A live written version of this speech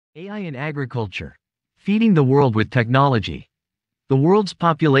AI in agriculture. Feeding the world with technology. The world's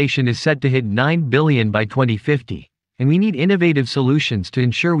population is set to hit 9 billion by 2050, and we need innovative solutions to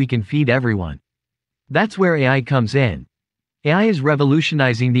ensure we can feed everyone. That's where AI comes in. AI is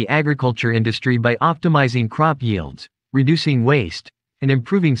revolutionizing the agriculture industry by optimizing crop yields, reducing waste, and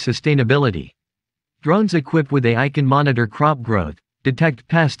improving sustainability. Drones equipped with AI can monitor crop growth, detect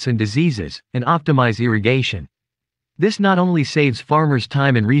pests and diseases, and optimize irrigation. This not only saves farmers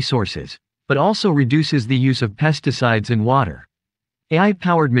time and resources, but also reduces the use of pesticides and water.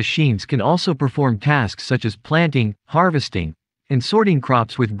 AI-powered machines can also perform tasks such as planting, harvesting, and sorting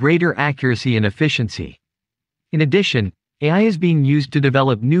crops with greater accuracy and efficiency. In addition, AI is being used to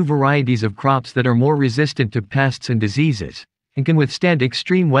develop new varieties of crops that are more resistant to pests and diseases, and can withstand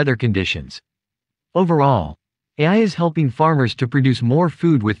extreme weather conditions. Overall, AI is helping farmers to produce more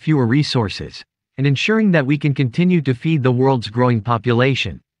food with fewer resources, and ensuring that we can continue to feed the world's growing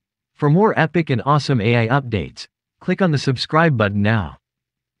population. For more epic and awesome AI updates, click on the subscribe button now.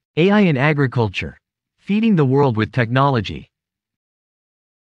 AI in agriculture. Feeding the world with technology.